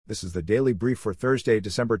This is the Daily Brief for Thursday,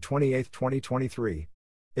 December 28, 2023.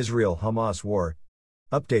 Israel-Hamas war.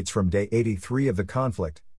 Updates from day 83 of the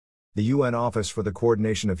conflict. The UN Office for the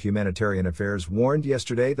Coordination of Humanitarian Affairs warned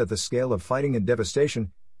yesterday that the scale of fighting and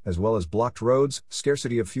devastation, as well as blocked roads,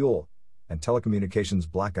 scarcity of fuel, and telecommunications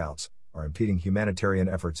blackouts, are impeding humanitarian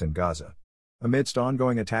efforts in Gaza. Amidst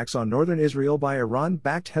ongoing attacks on northern Israel by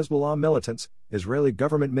Iran-backed Hezbollah militants, Israeli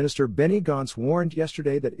Government Minister Benny Gantz warned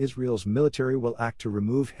yesterday that Israel's military will act to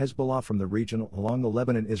remove Hezbollah from the region along the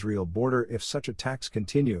Lebanon-Israel border if such attacks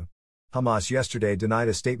continue. Hamas yesterday denied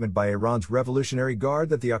a statement by Iran's Revolutionary Guard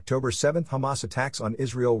that the October 7 Hamas attacks on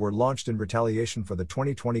Israel were launched in retaliation for the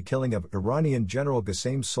 2020 killing of Iranian General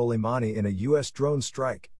Qasem Soleimani in a U.S. drone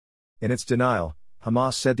strike. In its denial,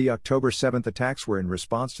 Hamas said the October 7 attacks were in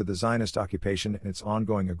response to the Zionist occupation and its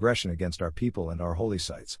ongoing aggression against our people and our holy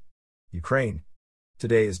sites. Ukraine.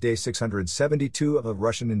 Today is day 672 of the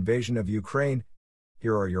Russian invasion of Ukraine.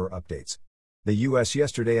 Here are your updates. The U.S.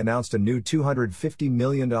 yesterday announced a new $250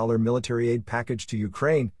 million military aid package to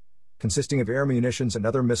Ukraine, consisting of air munitions and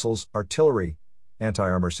other missiles, artillery,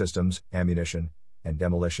 anti-armor systems, ammunition, and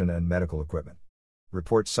demolition and medical equipment.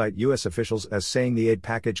 Reports cite U.S. officials as saying the aid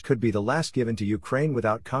package could be the last given to Ukraine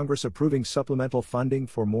without Congress approving supplemental funding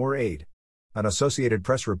for more aid. An Associated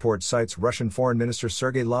Press report cites Russian Foreign Minister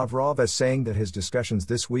Sergei Lavrov as saying that his discussions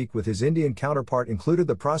this week with his Indian counterpart included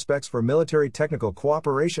the prospects for military technical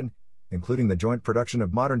cooperation, including the joint production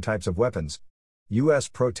of modern types of weapons. U.S.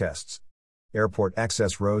 protests. Airport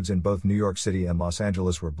access roads in both New York City and Los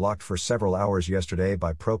Angeles were blocked for several hours yesterday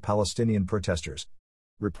by pro-Palestinian protesters.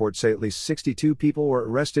 Reports say at least 62 people were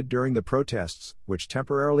arrested during the protests, which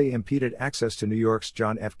temporarily impeded access to New York's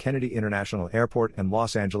John F. Kennedy International Airport and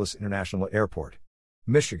Los Angeles International Airport.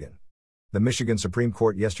 Michigan. The Michigan Supreme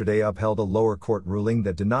Court yesterday upheld a lower court ruling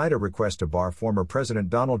that denied a request to bar former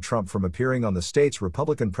President Donald Trump from appearing on the state's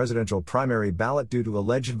Republican presidential primary ballot due to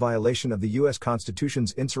alleged violation of the U.S.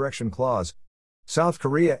 Constitution's Insurrection Clause. South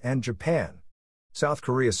Korea and Japan. South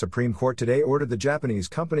Korea's Supreme Court today ordered the Japanese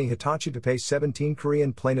company Hitachi to pay 17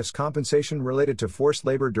 Korean plaintiffs compensation related to forced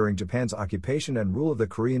labor during Japan's occupation and rule of the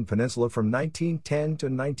Korean Peninsula from 1910 to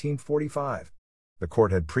 1945. The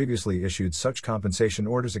court had previously issued such compensation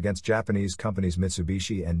orders against Japanese companies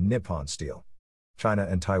Mitsubishi and Nippon Steel. China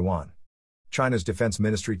and Taiwan. China's defense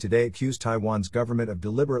ministry today accused Taiwan's government of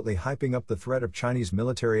deliberately hyping up the threat of Chinese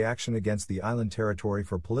military action against the island territory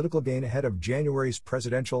for political gain ahead of January's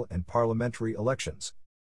presidential and parliamentary elections.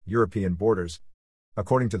 European borders.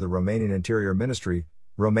 According to the Romanian Interior Ministry,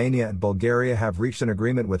 Romania and Bulgaria have reached an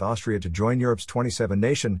agreement with Austria to join Europe's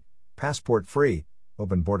 27-nation, passport-free,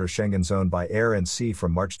 open-border Schengen zone by air and sea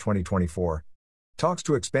from March 2024. Talks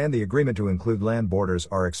to expand the agreement to include land borders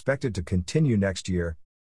are expected to continue next year.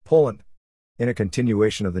 Poland. In a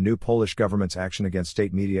continuation of the new Polish government's action against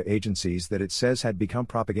state media agencies that it says had become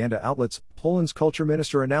propaganda outlets, Poland's culture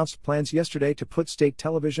minister announced plans yesterday to put state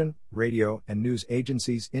television, radio, and news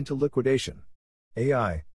agencies into liquidation.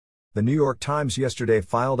 AI. The New York Times yesterday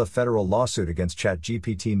filed a federal lawsuit against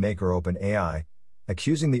ChatGPT maker OpenAI,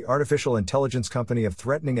 accusing the artificial intelligence company of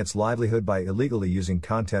threatening its livelihood by illegally using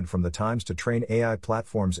content from the Times to train AI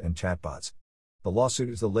platforms and chatbots. The lawsuit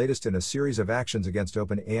is the latest in a series of actions against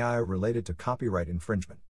OpenAI related to copyright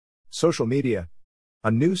infringement. Social media. A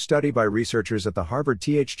new study by researchers at the Harvard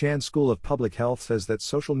T.H. Chan School of Public Health says that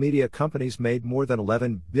social media companies made more than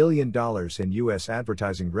 $11 billion in U.S.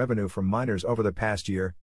 advertising revenue from minors over the past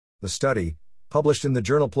year. The study, published in the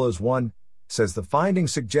journal PLOS One, says the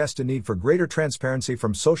findings suggest a need for greater transparency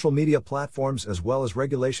from social media platforms as well as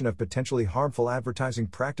regulation of potentially harmful advertising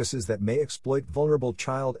practices that may exploit vulnerable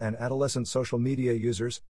child and adolescent social media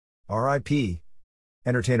users. R.I.P.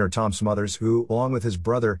 Entertainer Tom Smothers, who, along with his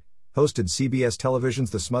brother, hosted CBS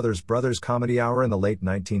Television's The Smothers Brothers Comedy Hour in the late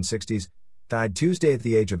 1960s, died Tuesday at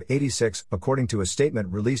the age of 86, according to a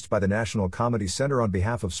statement released by the National Comedy Center on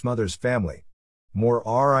behalf of Smothers' family. More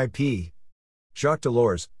R.I.P. Jacques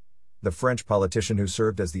Delors, the French politician who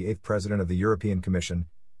served as the 8th president of the European Commission,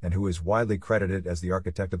 and who is widely credited as the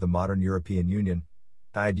architect of the modern European Union,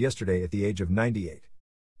 died yesterday at the age of 98.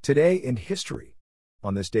 Today in history.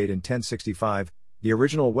 On this date in 1065, the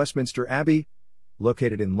original Westminster Abbey,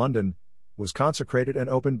 located in London, was consecrated and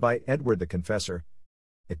opened by Edward the Confessor.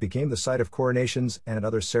 It became the site of coronations and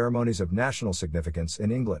other ceremonies of national significance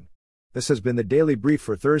in England. This has been the Daily Brief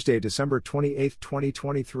for Thursday, December 28,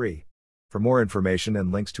 2023. For more information and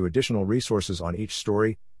links to additional resources on each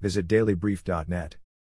story, visit dailybrief.net.